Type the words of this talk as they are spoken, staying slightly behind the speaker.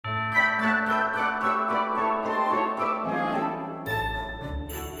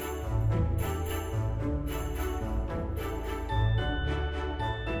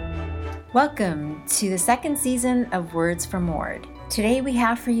Welcome to the second season of Words from Ward. Today we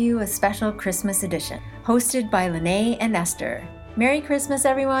have for you a special Christmas edition, hosted by Lene and Esther. Merry Christmas,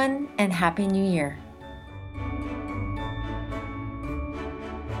 everyone, and Happy New Year.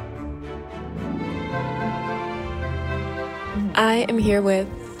 I am here with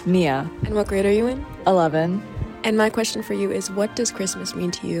Nia. And what grade are you in? 11. And my question for you is, what does Christmas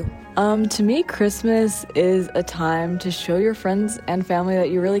mean to you? To me, Christmas is a time to show your friends and family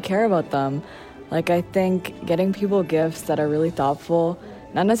that you really care about them. Like, I think getting people gifts that are really thoughtful,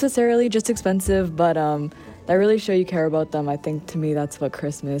 not necessarily just expensive, but that really show you care about them. I think to me that's what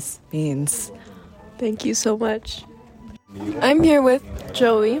Christmas means. Thank you so much. I'm here with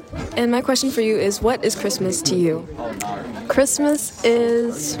Joey, and my question for you is, what is Christmas to you? Christmas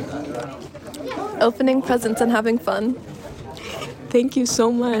is opening presents and having fun. Thank you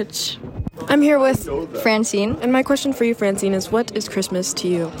so much. I'm here with Francine. And my question for you, Francine, is what is Christmas to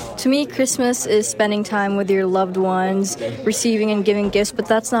you? To me, Christmas is spending time with your loved ones, receiving and giving gifts, but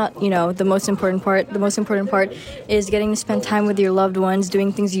that's not, the most important part. The most important part is getting to spend time with your loved ones,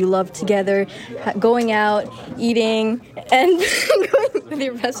 doing things you love together, going out, eating, and going with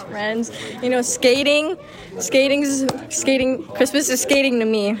your best friends. Skating. Christmas is skating to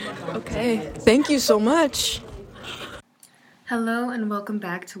me. Okay, thank you so much. Hello and welcome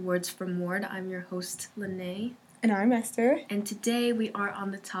back to Words from Ward. I'm your host, Lene. And I'm Esther. And today we are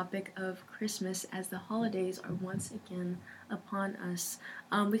on the topic of Christmas as the holidays are once again upon us.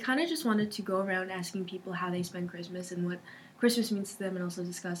 We kind of just wanted to go around asking people how they spend Christmas and what Christmas means to them, and also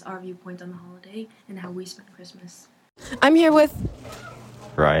discuss our viewpoint on the holiday and how we spend Christmas. I'm here with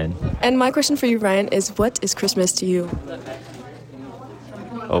Ryan. And my question for you, Ryan, is what is Christmas to you?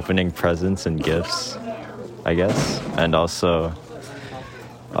 Opening presents and gifts, I guess, and also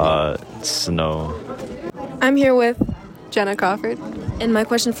snow. I'm here with Jenna Crawford. And my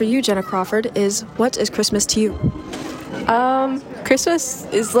question for you, Jenna Crawford, is what is Christmas to you? Christmas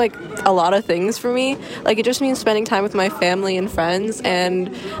is like a lot of things for me. Like, it just means spending time with my family and friends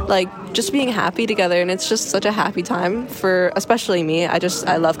and like just being happy together, and it's just such a happy time for especially me.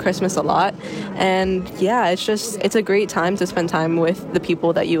 I love Christmas a lot, and yeah, it's a great time to spend time with the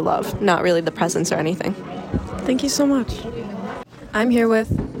people that you love, not really the presents or anything. Thank you so much. I'm here with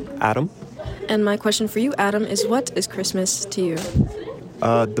Adam. And my question for you, Adam, is what is Christmas to you?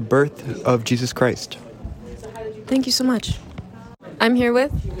 The birth of Jesus Christ. Thank you so much. I'm here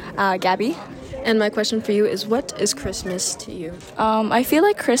with Gabby. And my question for you is, what is Christmas to you? I feel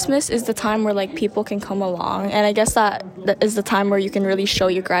like Christmas is the time where people can come along, and I guess that is the time where you can really show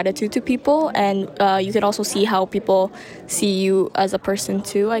your gratitude to people, and you can also see how people see you as a person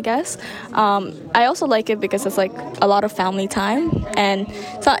too, I guess. I also like it because it's a lot of family time, and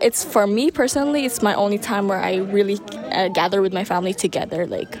it's for me personally, it's my only time where I really gather with my family together,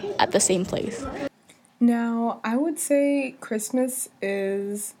 at the same place. Now, I would say Christmas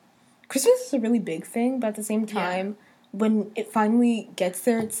is a really big thing, but at the same time, when it finally gets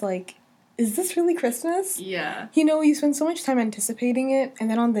there, it's is this really Christmas? Yeah. You spend so much time anticipating it, and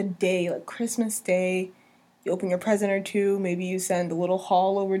then on the day, Christmas Day, you open your present or two, maybe you send a little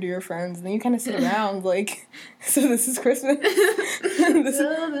haul over to your friends, and then you kind of sit around so this is Christmas?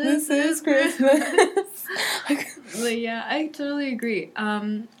 this is Christmas. But yeah, I totally agree.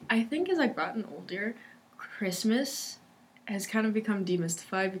 I think as I've gotten older, Christmas has kind of become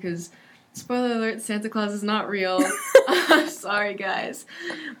demystified because, spoiler alert, Santa Claus is not real. Sorry, guys.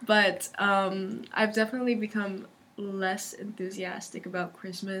 But I've definitely become less enthusiastic about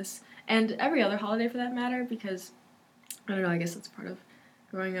Christmas and every other holiday for that matter because, I don't know, I guess that's part of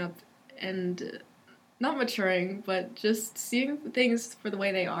growing up and not maturing, but just seeing things for the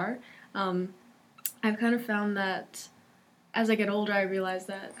way they are. I've kind of found that as I get older, I realize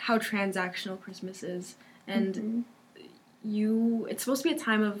that how transactional Christmas is. And it's supposed to be a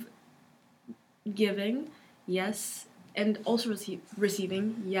time of giving, yes, and also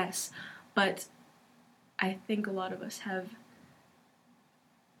receiving, yes. But I think a lot of us have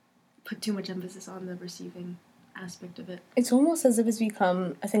put too much emphasis on the receiving aspect of it. It's almost as if it's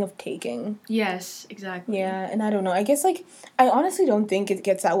become a thing of taking. Yes, exactly. Yeah, and I don't know. I guess, I honestly don't think it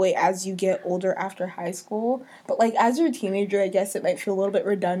gets that way as you get older after high school. But, as you're a teenager, I guess it might feel a little bit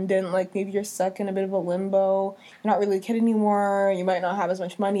redundant. Maybe you're stuck in a bit of a limbo. You're not really a kid anymore. You might not have as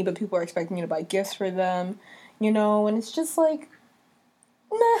much money, but people are expecting you to buy gifts for them. And it's just, meh.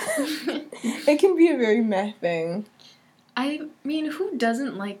 It can be a very meh thing. I mean, who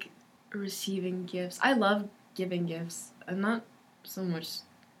doesn't like receiving gifts? I love giving gifts. I'm not so much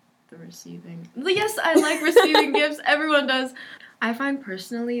the receiving. Yes, I like receiving gifts. Everyone does. I find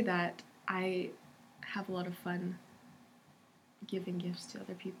personally that I have a lot of fun giving gifts to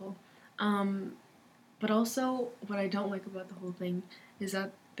other people. But also, what I don't like about the whole thing is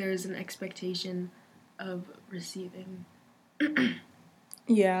that there's an expectation of receiving.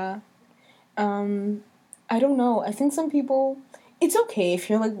 Yeah. I don't know. I think some people, it's okay if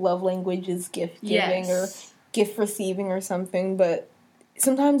your like love language is gift giving or gift receiving or something, but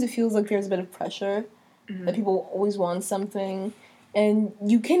sometimes it feels like there's a bit of pressure that people always want something, and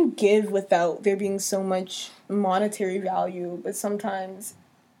you can give without there being so much monetary value, but sometimes,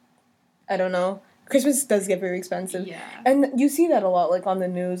 I don't know, Christmas does get very expensive. Yeah. And you see that a lot, like, on the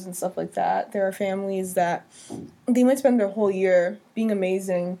news and stuff like that. There are families that they might spend their whole year being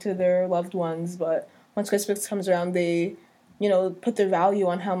amazing to their loved ones, but once Christmas comes around, they, you know, put their value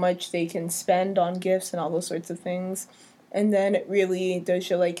on how much they can spend on gifts and all those sorts of things. And then it really does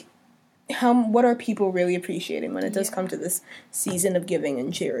show, like, what are people really appreciating when it does come to this season of giving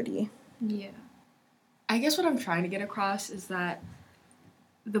and charity. Yeah. I guess what I'm trying to get across is that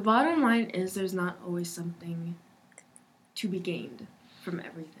the bottom line is there's not always something to be gained from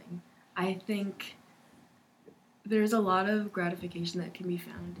everything. I think there's a lot of gratification that can be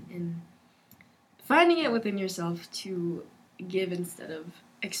found in finding it within yourself to give instead of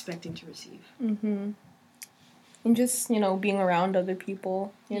expecting to receive. Mm-hmm. And just, you know, being around other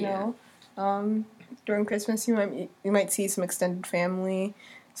people, you know. During Christmas, you might see some extended family.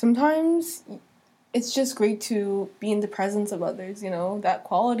 Sometimes it's just great to be in the presence of others, you know. That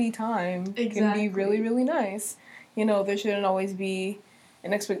quality time can be really, really nice. You know, there shouldn't always be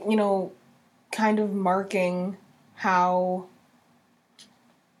an kind of marking how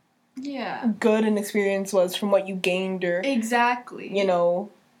good an experience was from what you gained, or you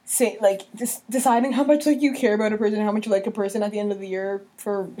know, say, like, deciding how much, like, you care about a person, how much you like a person at the end of the year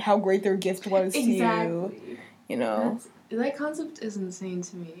for how great their gift was to you, you know. That concept is insane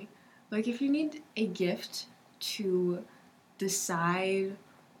to me. Like, if you need a gift to decide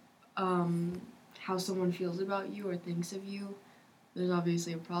how someone feels about you or thinks of you, there's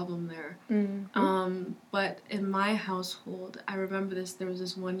obviously a problem there. Mm-hmm. But in my household, I remember there was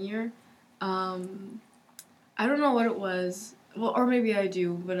this one year, I don't know what it was, well, or maybe I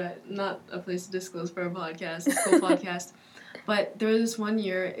do, but not a place to disclose for a podcast, a school podcast. But there was this one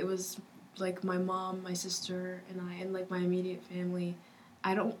year, it was like my mom, my sister, and I, and like my immediate family.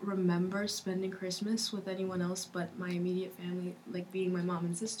 I don't remember spending Christmas with anyone else but my immediate family, like being my mom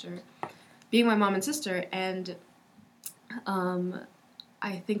and sister. And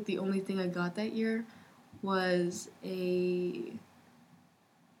I think the only thing I got that year was a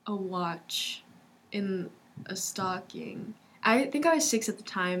watch in a stocking. I think I was 6 at the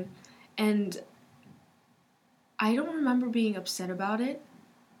time, and I don't remember being upset about it,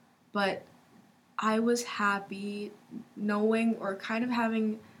 but I was happy knowing or kind of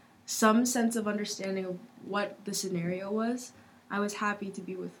having some sense of understanding of what the scenario was. I was happy to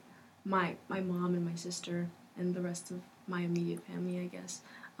be with my mom and my sister and the rest of my immediate family, I guess.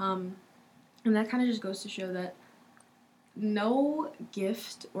 And that kind of just goes to show that no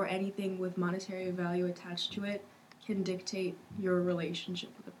gift or anything with monetary value attached to it can dictate your relationship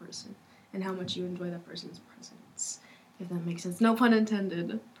with a person and how much you enjoy that person's presence, if that makes sense. No pun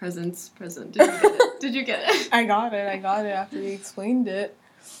intended. Present. Did you get it? Did you get it? I got it after you explained it.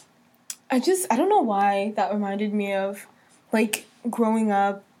 I don't know why that reminded me of, like, growing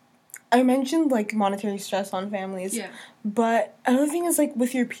up. I mentioned, like, monetary stress on families. Yeah. But another thing is, like,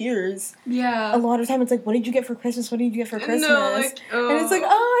 with your peers. Yeah. A lot of time it's like, what did you get for Christmas? What did you get for Christmas? No, like, and it's like, I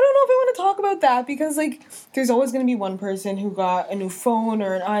don't know if I want to talk about that, because, like, there's always going to be one person who got a new phone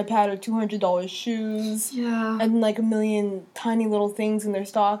or an iPad or $200 shoes. Yeah. And, like, a million tiny little things in their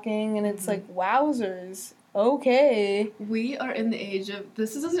stocking. And it's like, wowzers. Okay. We are in the age of,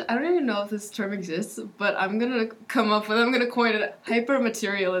 I don't even know if this term exists, but I'm going to coin it,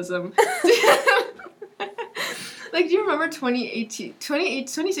 hyper-materialism. Like, do you remember 2016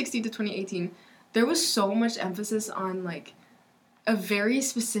 to 2018, there was so much emphasis on, like, a very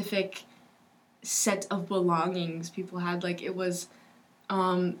specific set of belongings people had. Like, it was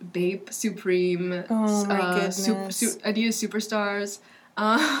Bape, Supreme, Adidas Superstars.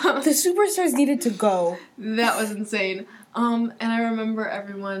 The Superstars needed to go. That was insane. And I remember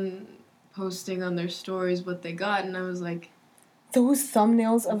everyone posting on their stories what they got, and I was like... Those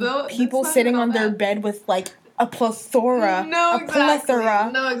thumbnails of people sitting on their bed with, like, a plethora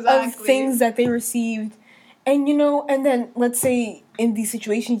of things that they received. And, you know, and then, let's say, in these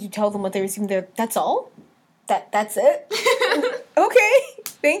situations, you tell them what they received, that's all? That's it? Okay.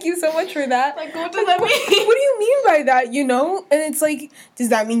 Thank you so much for that. Like, what does that mean? What do you mean by that, you know? And it's like, does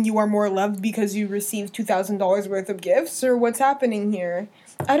that mean you are more loved because you received $2,000 worth of gifts? Or what's happening here?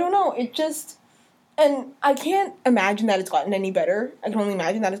 I don't know. It just... And I can't imagine that it's gotten any better. I can only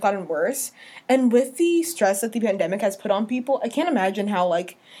imagine that it's gotten worse. And with the stress that the pandemic has put on people, I can't imagine how,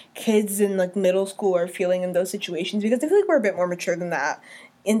 like, kids in, like, middle school are feeling in those situations, because I feel like we're a bit more mature than that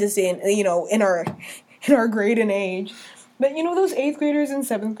in this day, you know, in our grade and age. But, you know, those 8th graders and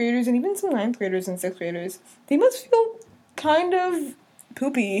 7th graders and even some 9th graders and 6th graders, they must feel kind of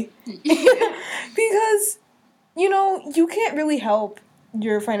poopy. Because, you know, you can't really help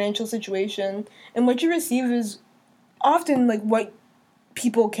your financial situation, and what you receive is often, like, what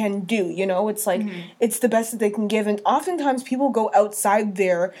people can do, you know? It's like, it's the best that they can give, and oftentimes people go outside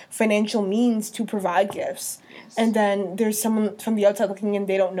their financial means to provide gifts. Yes. And then there's someone from the outside looking in,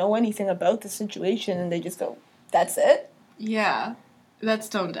 they don't know anything about the situation, and they just go, that's it? Yeah. That's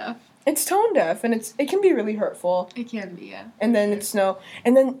tone deaf. It's tone deaf, and it can be really hurtful. It can be, yeah. And then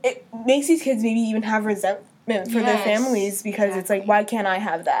and then it makes these kids maybe even have resentment for their families, because it's like, why can't I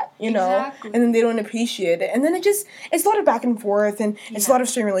have that, you know? And then they don't appreciate it, and then it's a lot of back and forth, and it's a lot of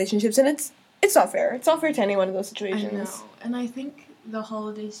strained relationships, and it's not fair. It's not fair to anyone in those situations. I know. And I think the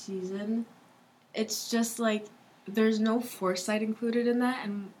holiday season, it's just like, there's no foresight included in that,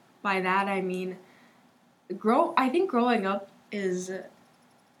 and by that I mean, I think growing up is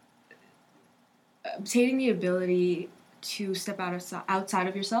obtaining the ability to step outside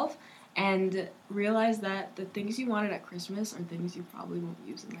of yourself and realize that the things you wanted at Christmas are things you probably won't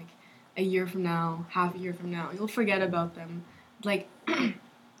use in, like, a year from now, half a year from now. You'll forget about them. Like,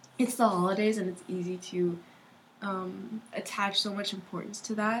 it's the holidays, and it's easy to attach so much importance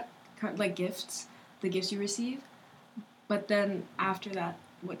to that, like gifts, the gifts you receive. But then after that,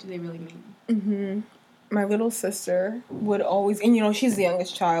 what do they really mean? Mm-hmm. My little sister would always, and, you know, she's the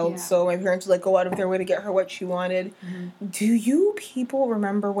youngest child, so my parents would, like, go out of their way to get her what she wanted. Mm-hmm. Do you people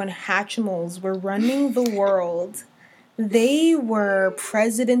remember when Hatchimals were running the world? They were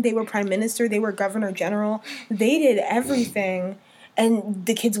president, they were prime minister, they were governor general. They did everything, and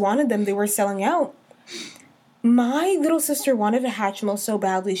the kids wanted them. They were selling out. My little sister wanted a Hatchimal so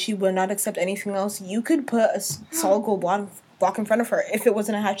badly she would not accept anything else. You could put a solid gold block in front of her. If it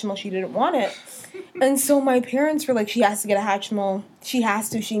wasn't a Hatchimal, she didn't want it. And so my parents were like, she has to get a Hatchimal. She has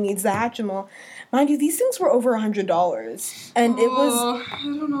to. She needs the Hatchimal. Mind you, these things were over $100. And it was... I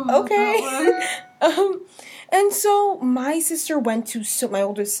don't know about that one. And so my sister went to... my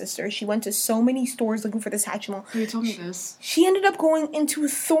oldest sister, she went to so many stores looking for this Hatchimal. You told me this. She ended up going into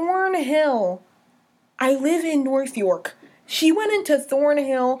Thornhill. I live in North York. She went into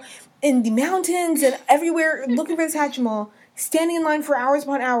Thornhill in the mountains and everywhere looking for this Hatchimal, standing in line for hours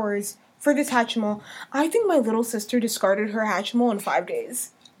upon hours for this Hatchimal. I think my little sister discarded her Hatchimal in 5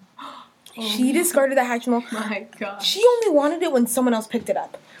 days. She discarded the Hatchimal. My God. She only wanted it when someone else picked it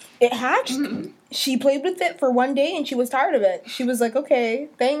up. It hatched. Mm-hmm. She played with it for one day and she was tired of it. She was like, okay,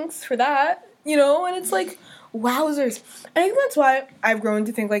 thanks for that. You know, and it's like, wowzers. And I think that's why I've grown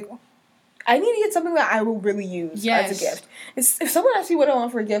to think, like, I need to get something that I will really use as a gift. If someone asks me what I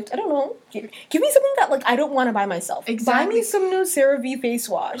want for a gift, I don't know. Give me something that, like, I don't want to buy myself. Exactly. Buy me some new CeraVe face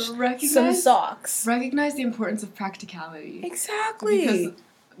wash. Some socks. Recognize the importance of practicality. Exactly.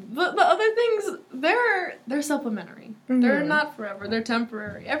 Because the other things, they're supplementary. Mm-hmm. They're not forever. They're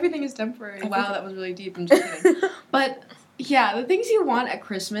temporary. Everything is temporary. Wow, that was really deep. I'm just kidding. But, yeah, the things you want at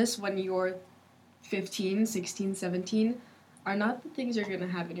Christmas when you're 15, 16, 17... are not the things you're going to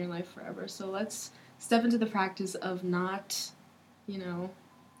have in your life forever. So let's step into the practice of not, you know...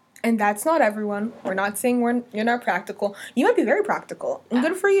 And that's not everyone. We're not saying you're not practical. You might be very practical. And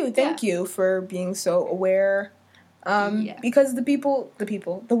good for you. Thank you for being so aware. Because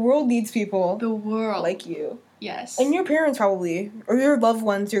the world needs people. The world. Like you. Yes. And your parents probably, or your loved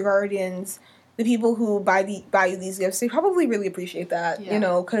ones, your guardians... the people who buy you these gifts, they probably really appreciate that, you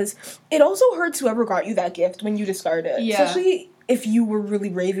know, because it also hurts whoever got you that gift when you discard it. Yeah. Especially if you were really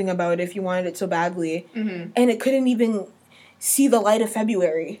raving about it, if you wanted it so badly, and it couldn't even see the light of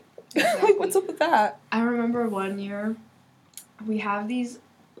February. Exactly. Like, what's up with that? I remember one year, we have these,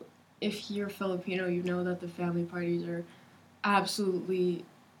 if you're Filipino, you know that the family parties are absolutely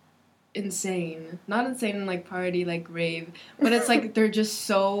insane. Not insane in, like, party, like, rave, but it's like they're just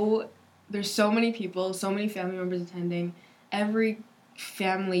so... There's so many people, so many family members attending. Every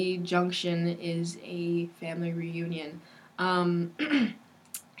family junction is a family reunion. And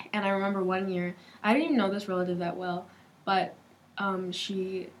I remember one year, I didn't even know this relative that well, but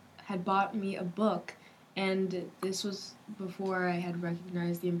she had bought me a book, and this was before I had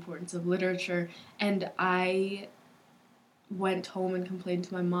recognized the importance of literature, and I went home and complained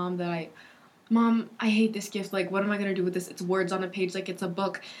to my mom that Mom, I hate this gift. Like, what am I going to do with this? It's words on a page like it's a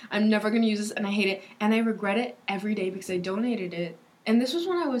book. I'm never going to use this, and I hate it. And I regret it every day because I donated it and this was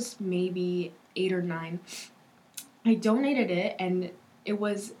when I was maybe 8 or 9. I donated it, and it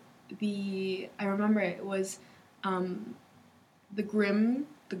was I remember it was the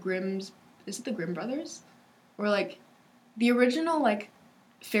Grimm's, is it the Grimm brothers? Or like the original like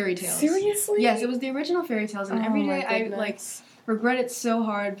fairy tales. Seriously? Yes, it was the original fairy tales, and every day I like goodness. regret it so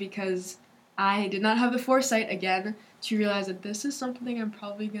hard because I did not have the foresight again to realize that this is something I'm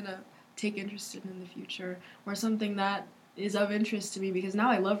probably gonna take interest in the future, or something that is of interest to me, because now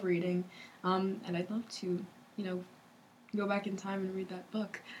I love reading, and I'd love to, go back in time and read that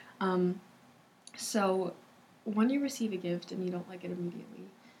book. So when you receive a gift and you don't like it immediately,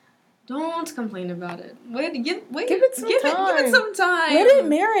 don't complain about it. Give it some time. Let it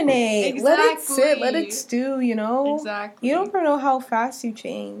marinate. Exactly. Let it sit. Let it stew, Exactly. You don't know how fast you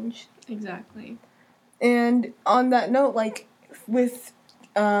change. Exactly. And on that note, like, with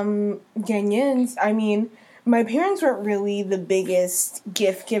Ganyins, I mean, my parents weren't really the biggest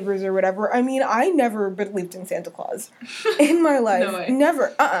gift givers or whatever. I mean, I never believed in Santa Claus in my life. No way.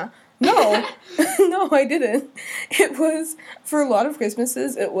 Never. No. No, I didn't. It was, for a lot of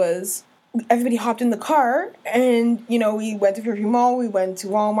Christmases, it was, everybody hopped in the car, and, we went to Fairview Mall, we went to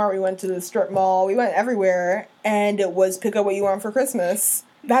Walmart, we went to the strip mall, we went everywhere, and it was pick up what you want for Christmas.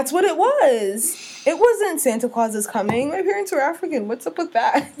 That's what it was. It wasn't Santa Claus is coming. My parents were African. What's up with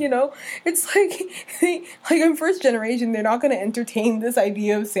that? It's like I'm first generation. They're not going to entertain this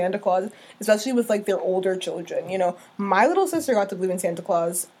idea of Santa Claus, especially with like their older children. My little sister got to believe in Santa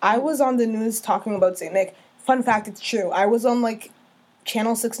Claus. I was on the news talking about Saint Nick. Fun fact, it's true. I was on like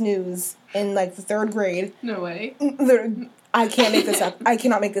Channel 6 News in like the 3rd grade. No way. I can't make this up. I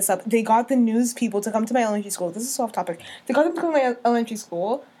cannot make this up. They got the news people to come to my elementary school. This is so off topic. They got them to come to my elementary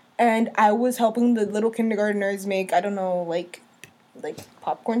school, and I was helping the little kindergartners make, I don't know, like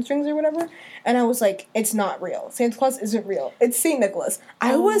popcorn strings or whatever. And I was like, it's not real. Santa Claus isn't real. It's St. Nicholas.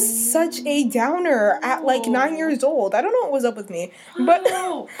 I was such a downer at like 9 years old. I don't know what was up with me. But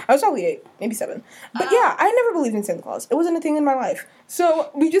I was probably 8, maybe 7. But yeah, I never believed in Santa Claus. It wasn't a thing in my life.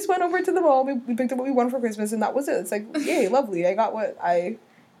 So we just went over to the mall. We picked up what we wanted for Christmas, and that was it. It's like, yay, lovely. I got what I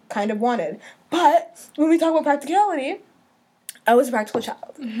kind of wanted. But when we talk about practicality, I was a practical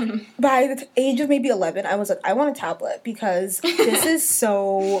child. By the age of maybe 11, I was like, I want a tablet because this is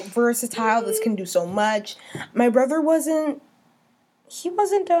so versatile. This can do so much. My brother wasn't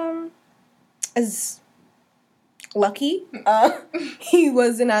as lucky. He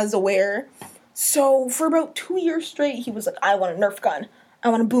wasn't as aware. So for about 2 years straight, he was like, I want a Nerf gun. I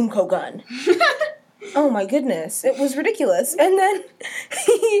want a Boomco gun. Oh my goodness. It was ridiculous. And then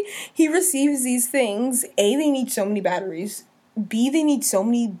he receives these things. A, they need so many batteries. B, they need so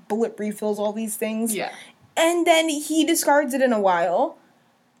many bullet refills, all these things. Yeah. And then he discards it in a while.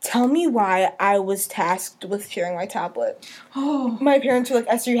 Tell me why I was tasked with sharing my tablet. Oh. My parents were like,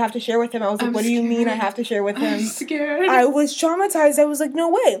 Esther, you have to share with him. I was like, what do you mean I have to share with him? I'm scared. I was traumatized. I was like, no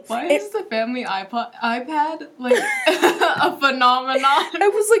way. Why is the family iPad like a phenomenon?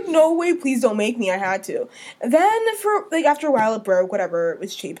 I was like, no way, please don't make me. I had to. Then for like after a while it broke, whatever, it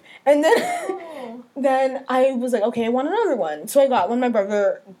was cheap. And then then I was like, okay, I want another one. So I got one. My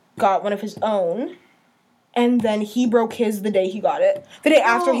brother got one of his own. And then he broke his the day he got it. The day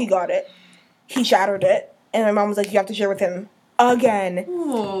after he got it, he shattered it. And my mom was like, you have to share with him again.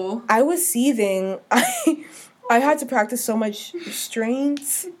 Oh. I was seething. I had to practice so much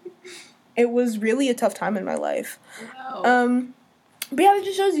restraints. It was really a tough time in my life. Wow. But yeah, it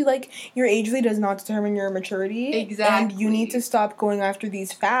just shows you, like, your age really does not determine your maturity. Exactly. And you need to stop going after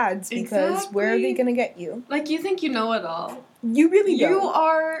these fads because where are they going to get you? Like, you think you know it all. You really don't. You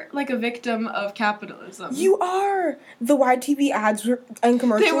are, like, a victim of capitalism. You are. The YTV ads and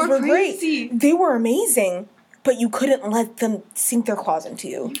commercials were crazy. Great. They were amazing. But you couldn't let them sink their claws into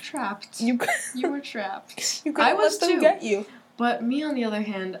you. You trapped. You were trapped. You couldn't let them get you. But me, on the other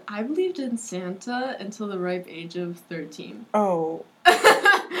hand, I believed in Santa until the ripe age of 13. Oh.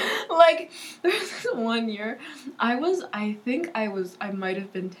 Like, there was this one year, I might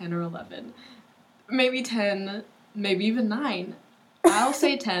have been 10 or 11. Maybe 10, maybe even 9. I'll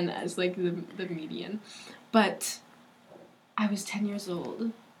say 10 as, like, the median. But I was 10 years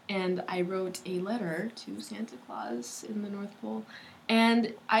old, and I wrote a letter to Santa Claus in the North Pole.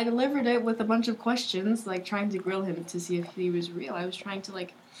 And I delivered it with a bunch of questions, like, trying to grill him to see if he was real. I was trying to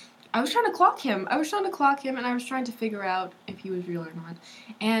clock him. And I was trying to figure out if he was real or not.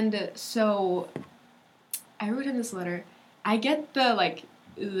 And so I wrote him this letter. I get the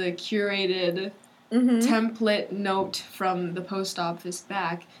curated template note from the post office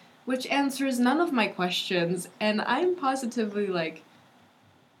back, which answers none of my questions. And I'm positively, like,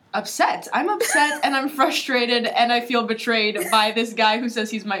 upset. I'm upset and I'm frustrated and I feel betrayed by this guy who says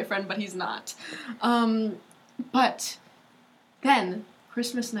he's my friend, but he's not. But then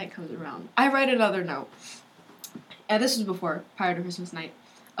Christmas night comes around. I write another note. And this was prior to Christmas night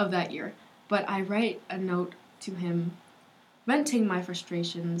of that year. But I write a note to him venting my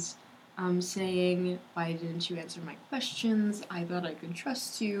frustrations, saying, why didn't you answer my questions? I thought I could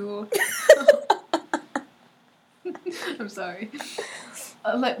trust you. I'm sorry.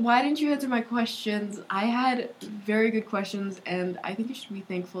 Why didn't you answer my questions? I had very good questions, and I think you should be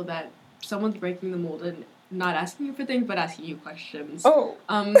thankful that someone's breaking the mold and not asking you for things, but asking you questions. Oh.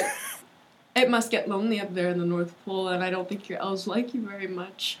 It must get lonely up there in the North Pole, and I don't think your elves like you very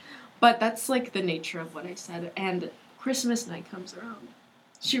much. But that's, like, the nature of what I said. And Christmas night comes around.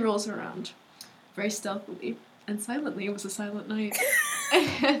 She rolls around very stealthily and silently. It was a silent night.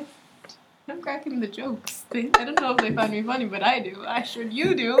 And I'm cracking the jokes. I don't know if they find me funny, but I do.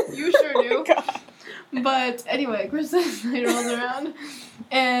 You do. You sure do. God. But anyway, Christmas night rolls around.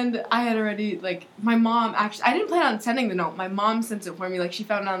 And I had already, like, my mom actually, I didn't plan on sending the note. My mom sent it for me. Like, she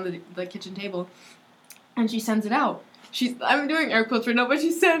found it on the kitchen table. And she sends it out. I'm doing air quotes right now, but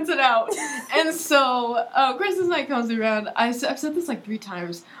she sends it out. And so, Christmas night comes around. I've said this like 3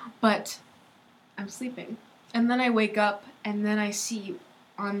 times, but I'm sleeping. And then I wake up, and then I see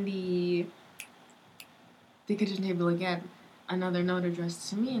on the kitchen table again another note addressed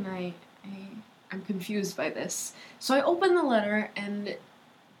to me, and I'm confused by this. So I open the letter, and it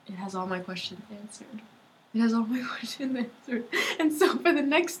has all my questions answered. And so for the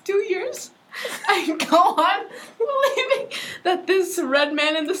next 2 years, I go on believing that this red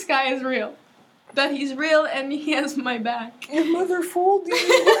man in the sky is real. That he's real and he has my back. Your mother fooled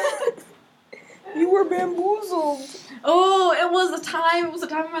you. You were bamboozled. Oh, it was a time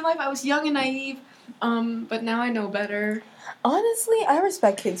in my life. I was young and naive. But now I know better. Honestly, I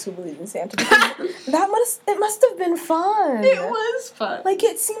respect kids who believe in Santa because it must have been fun. It was fun. Like,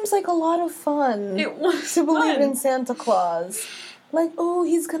 it seems like a lot of fun. It was to believe fun. in Santa Claus. Like, oh,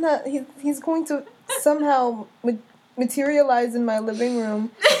 he's going to somehow materialize in my living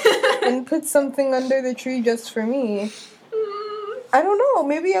room and put something under the tree just for me. I don't know.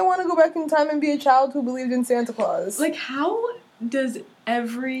 Maybe I want to go back in time and be a child who believed in Santa Claus. Like, how does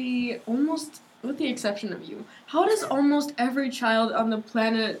almost with the exception of you, how does almost every child on the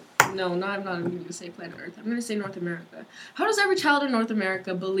planet, I'm not even going to say planet Earth, I'm going to say North America. How does every child in North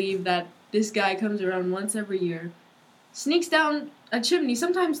America believe that this guy comes around once every year, sneaks down a chimney?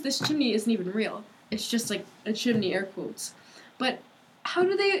 Sometimes this chimney isn't even real. It's just like a chimney, air quotes. But how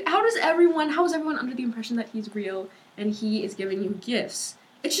is everyone under the impression that he's real and he is giving you gifts?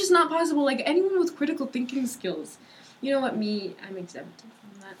 It's just not possible. Like, anyone with critical thinking skills, you know what, I'm exempted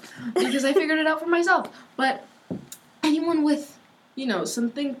from that because I figured it out for myself. But anyone with,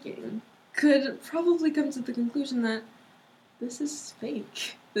 some thinking could probably come to the conclusion that this is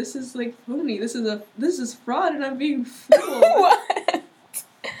fake. This is like phony. This is fraud, and I'm being fooled. What?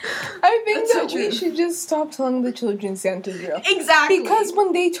 I think That's that so we true. should just stop telling the children Santa's real. Exactly. Because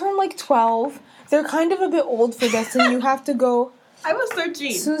when they turn like 12, they're kind of a bit old for this, and you have to go, I was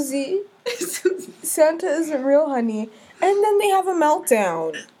 13. Susie, Santa isn't real, honey. And then they have a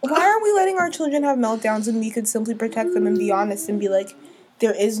meltdown. Why are we letting our children have meltdowns when we could simply protect them and be honest and be like,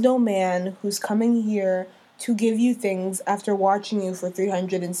 there is no man who's coming here to give you things after watching you for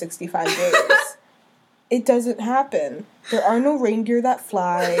 365 days. It doesn't happen. There are no reindeer that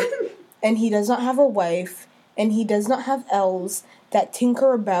fly, and he does not have a wife, and he does not have elves that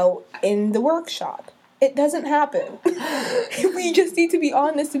tinker about in the workshop. It doesn't happen. We just need to be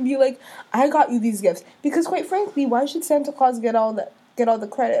honest and be like, I got you these gifts. Because quite frankly, why should Santa Claus get all the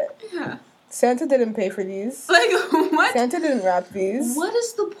credit? Yeah. Santa didn't pay for these. Like, what? Santa didn't wrap these. What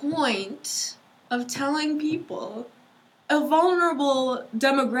is the point of telling people, a vulnerable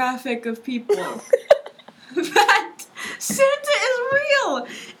demographic of people, that Santa is real?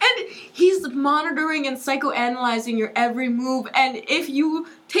 And he's monitoring and psychoanalyzing your every move, and if you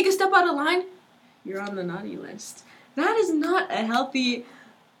take a step out of line, you're on the naughty list. That is not a healthy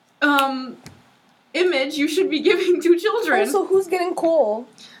image you should be giving to children. Also, who's getting coal?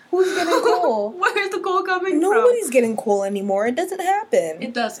 Who's getting coal? Where's the coal coming from? Nobody's getting coal anymore. It doesn't happen.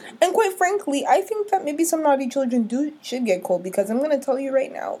 It doesn't. And quite frankly, I think that maybe some naughty children should get coal, because I'm going to tell you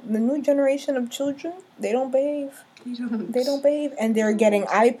right now, the new generation of children, they don't behave. They don't behave, and they're getting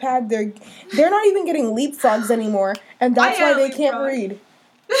iPad. They're not even getting leapfrogs anymore, and that's why they can't read.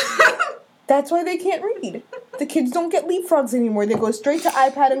 That's why they can't read. The kids don't get leapfrogs anymore. They go straight to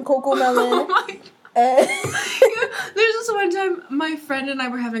iPad and Coco Melon. Oh my God. There's this one time my friend and I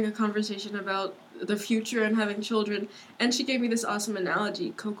were having a conversation about the future and having children, and she gave me this awesome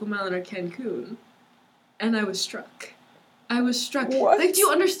analogy, Cocomelon or Cancun, and I was struck. What? Like, do you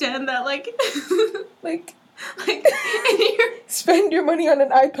understand that? Like, Like, like spend your money on an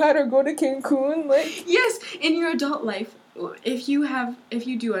iPad or go to Cancun? Like, yes, in your adult life, if you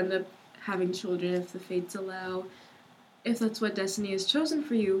do end up having children, if the fates allow, if that's what destiny has chosen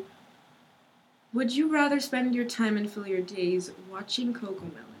for you, would you rather spend your time and fill your days watching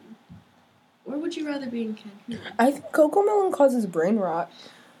Cocomelon, or would you rather be in Cancun? I think Cocomelon causes brain rot.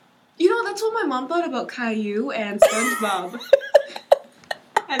 You know, that's what my mom thought about Caillou and SpongeBob.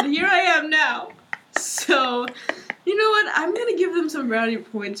 And here I am now. So, you know what? I'm gonna give them some brownie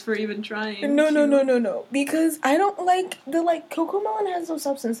points for even trying. No. Because I don't like Cocomelon has no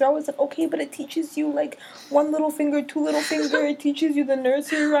substance. They're always like, okay, but it teaches you like 1 little finger, 2 little finger. It teaches you the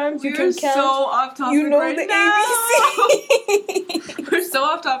nursery rhymes. You can count. We're so off topic. You know right the now. ABC. We're so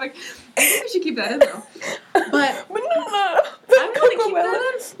off topic. I think we should keep that in though. But no. I'm gonna keep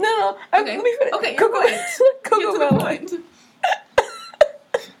that in. No. Okay. Let me finish. Okay. Cocomelon.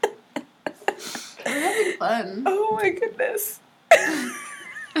 We're having fun. Oh my goodness.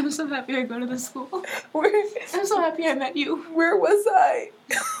 I'm so happy I go to this school. I'm so happy I met you. Where was I?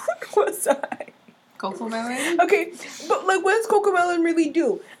 Cocomelon? Okay, but like, what does Cocomelon really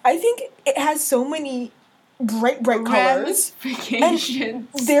do? I think it has so many bright colors. And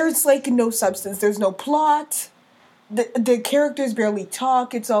there's like no substance. There's no plot. The characters barely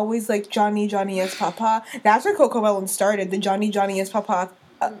talk. It's always like Johnny yes Papa. That's where Cocomelon started. The Johnny yes Papa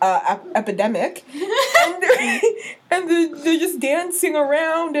epidemic. and they're just dancing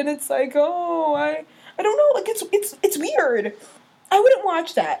around, and it's like, oh, I don't know, like it's weird. I wouldn't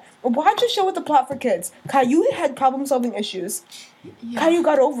watch that. Watch a show with a plot for kids. Caillou had problem-solving issues. Yeah. Caillou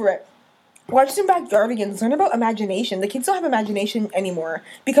got over it. Watch some Backyardigans. Learn about imagination. The kids don't have imagination anymore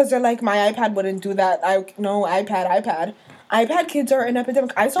because they're like, my iPad wouldn't do that. iPad. iPad kids are an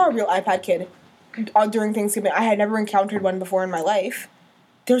epidemic. I saw a real iPad kid during Thanksgiving. I had never encountered one before in my life.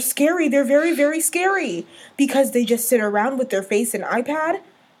 They're scary. They're very, very scary because they just sit around with their face in iPad,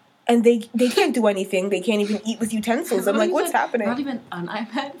 and they can't do anything. They can't even eat with utensils. I'm like, what's happening? Not even an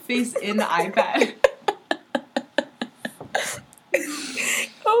iPad, face in the iPad.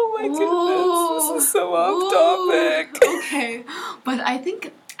 Oh my goodness, this is so off topic. Okay, but I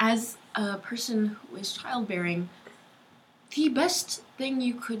think as a person who is childbearing, the best thing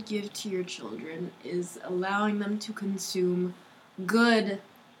you could give to your children is allowing them to consume good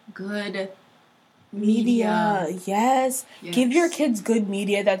media. Yes. Give your kids good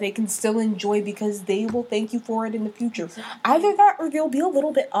media that they can still enjoy because they will thank you for it in the future. Exactly. Either that or they'll be a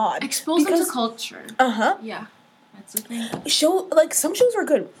little bit odd. Expose them to culture. Yeah. That's the thing. Some shows are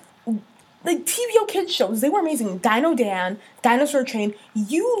good. Like TVO kids shows, they were amazing. Dino Dan, Dinosaur Train.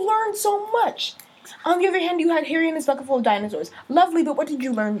 You learned so much. On the other hand, you had Harry and his bucket full of dinosaurs. Lovely, but what did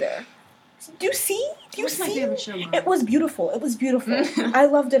you learn there? Do you see? My favorite show, Mom? It was beautiful. I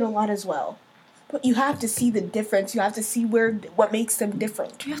loved it a lot as well. But you have to see the difference. You have to see what makes them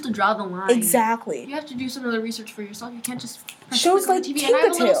different. You have to draw the line. Exactly. You have to do some of the research for yourself. You can't just shows like TV. And I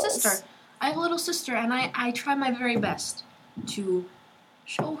have a little sister, and I try my very best to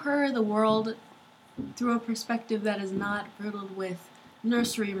show her the world through a perspective that is not riddled with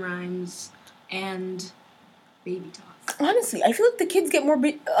nursery rhymes and baby talk. Honestly, I feel like the kids get more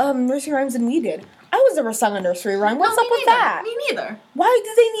nursery rhymes than we did. I was never sung a nursery rhyme. What's up with that? Me neither. Why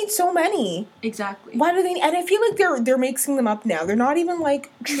do they need so many? Exactly. Why do they? And I feel like they're mixing them up now. They're not even like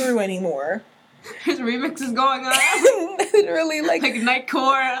true anymore. There's remixes going on. Literally, like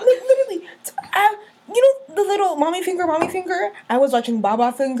Nightcore. Like literally, you know the little mommy finger. I was watching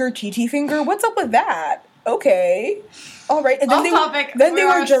Baba Finger, TT Finger. What's up with that? Okay. All right. And then they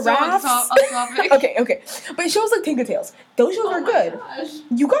were giraffes. Okay. But shows like Tinker Tales, those shows are good. Gosh.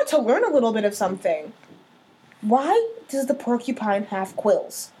 You got to learn a little bit of something. Why does the porcupine have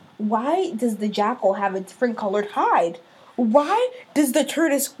quills? Why does the jackal have a different colored hide? Why does the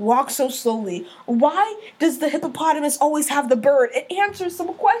tortoise walk so slowly? Why does the hippopotamus always have the bird? It answers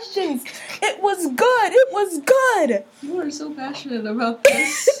some questions. It was good. You are so passionate about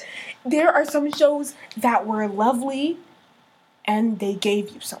this. There are some shows that were lovely, and they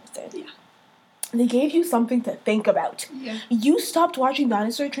gave you something. Yeah. They gave you something to think about. Yeah. You stopped watching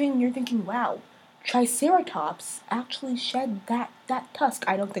Dinosaur Train and you're thinking, wow, Triceratops actually shed that tusk.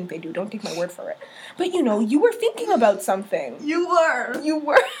 I don't think they do. Don't take my word for it. But, you were thinking about something. You were.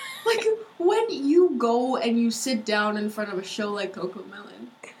 Like, when you go and you sit down in front of a show like Cocomelon,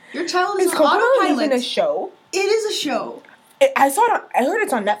 your child is on Cocomelon autopilot. even a show? It is a show. I heard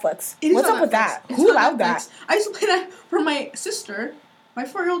it's on Netflix. What's up with that? Who allowed that? I just played that for my sister, my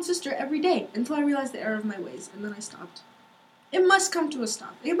 4-year-old sister every day until I realized the error of my ways, and then I stopped. It must come to a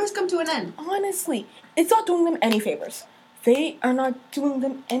stop. It must come to an end. Honestly, it's not doing them any favors. They are not doing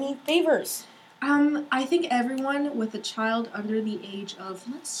them any favors. I think everyone with a child under the age of,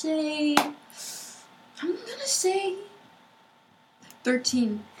 let's say, I'm gonna say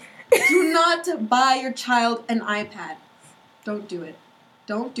 13. Do not buy your child an iPad. Don't do it.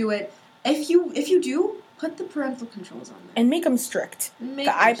 Don't do it. If you do, put the parental controls on there. And make them strict. The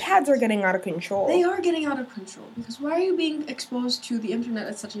iPads are getting out of control. They are getting out of control. Because why are you being exposed to the internet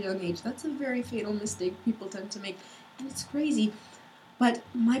at such a young age? That's a very fatal mistake people tend to make. And it's crazy. But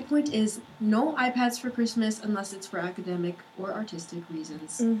my point is, no iPads for Christmas unless it's for academic or artistic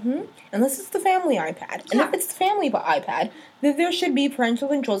reasons. Mm-hmm. Unless it's the family iPad. And if it's the family iPad, then there should be parental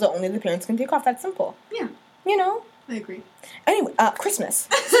controls that only the parents can take off. That's simple. Yeah. You know? I agree. Anyway, Christmas.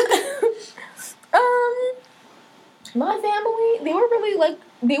 My family, they were really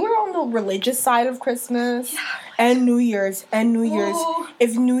they were on the religious side of Christmas. Yeah. And New Year's. Oh.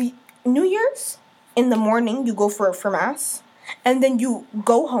 If New Year's, in the morning, you go for Mass. And then you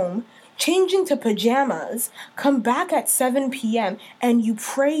go home, change into pajamas, come back at 7 p.m., and you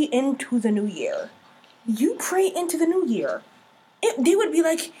pray into the new year. You pray into the new year. They would be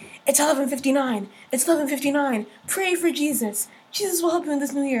like, it's 11:59. It's 11:59. Pray for Jesus. Jesus will help you in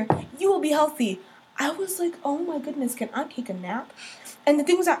this new year. You will be healthy. I was like, oh my goodness, can I take a nap? And the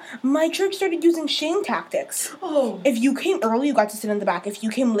thing was that my church started using shame tactics. Oh. If you came early, you got to sit in the back. If you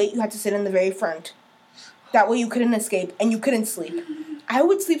came late, you had to sit in the very front. That way you couldn't escape and you couldn't sleep. I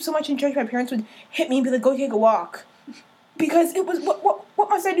would sleep so much in church, my parents would hit me and be like, go take a walk. Because it was, what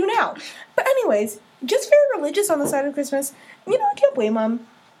must I do now? But anyways, just very religious on the side of Christmas. You know, I can't blame them.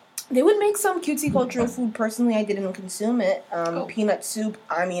 They would make some cutesy cultural food. Personally, I didn't consume it. Peanut soup.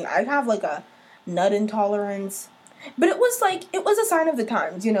 I mean, I have like a nut intolerance. But it was a sign of the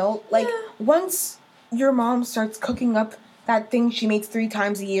times, you know? Like, once your mom starts cooking up that thing she makes 3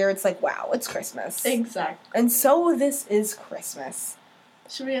 times a year, it's like, wow, it's Christmas. Exactly. And so this is Christmas.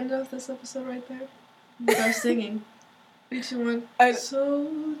 Should we end off this episode right there? With our singing. 3, 2, 1. So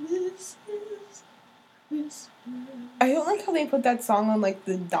this is Christmas. I don't like how they put that song on, like,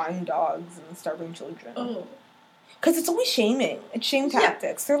 the dying dogs and the starving children. Oh. Because it's always shaming. It's shame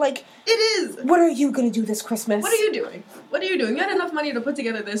tactics. They're like, it is. What are you going to do this Christmas? What are you doing? What are you doing? You had enough money to put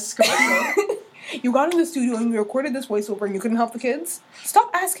together this commercial. You got in the studio and you recorded this voiceover and you couldn't help the kids?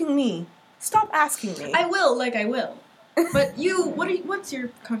 Stop asking me. Stop asking me. I will. But what's your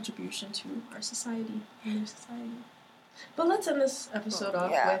contribution to our society and your society? But let's end this episode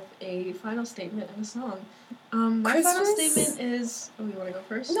off with a final statement and a song. My final statement is... Oh, you want to go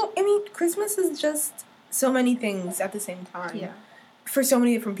first? No, I mean, Christmas is just so many things at the same time. Yeah. For so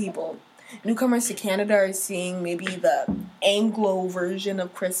many different people. Newcomers to Canada are seeing maybe the Anglo version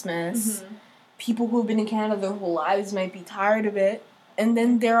of Christmas. Mm-hmm. People who have been in Canada their whole lives might be tired of it. And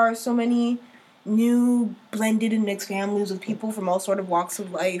then there are so many new blended and mixed families with people from all sort of walks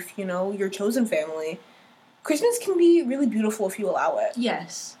of life, you know, your chosen family. Christmas can be really beautiful if you allow it.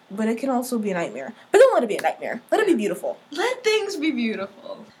 Yes. But it can also be a nightmare. But don't let it be a nightmare. Let it be beautiful. Let things be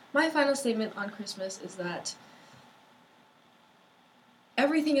beautiful. My final statement on Christmas is that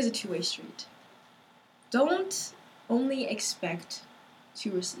everything is a two-way street. Don't only expect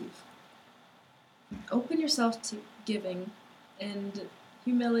to receive. Open yourself to giving and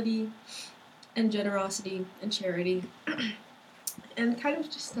humility and generosity and charity and kind of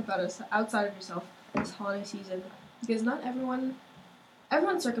just step outside of yourself this holiday season, because not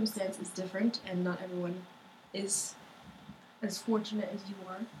everyone's circumstance is different and not everyone is as fortunate as you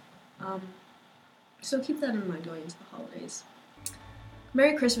are. So keep that in mind going into the holidays.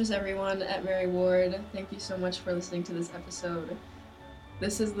 Merry Christmas, everyone, at Mary Ward. Thank you so much for listening to this episode.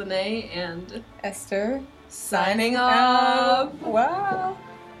 This is Lene and Esther signing off. Wow.